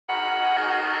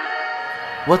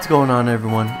What's going on,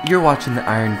 everyone? You're watching the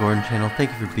Iron Gordon channel. Thank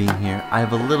you for being here. I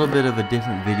have a little bit of a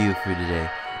different video for you today.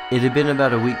 It had been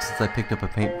about a week since I picked up a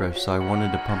paintbrush, so I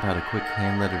wanted to pump out a quick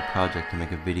hand-lettered project to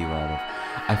make a video out of.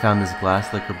 I found this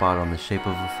glass liquor bottle in the shape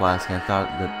of a flask, and I thought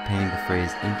that painting the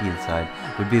phrase "empty inside"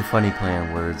 would be a funny play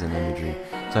on words and imagery.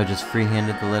 So I just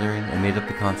free-handed the lettering and made up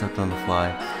the concept on the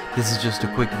fly. This is just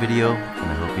a quick video,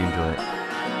 and I hope you enjoy it.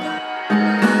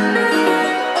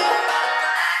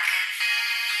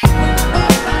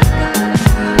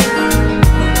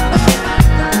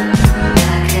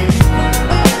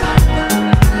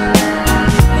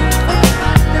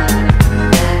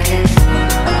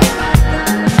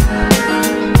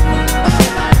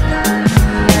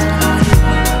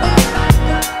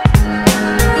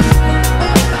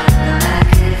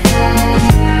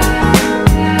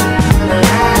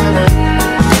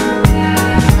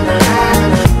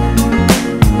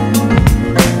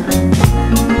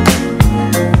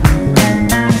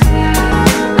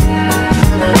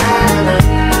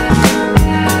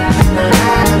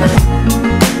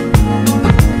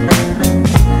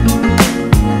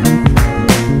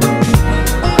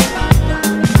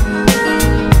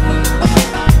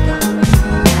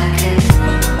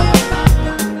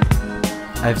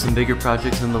 I have some bigger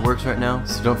projects in the works right now,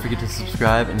 so don't forget to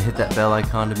subscribe and hit that bell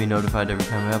icon to be notified every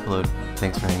time I upload.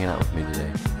 Thanks for hanging out with me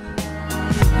today.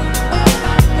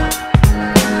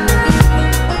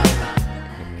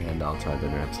 And I'll try better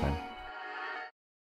next time.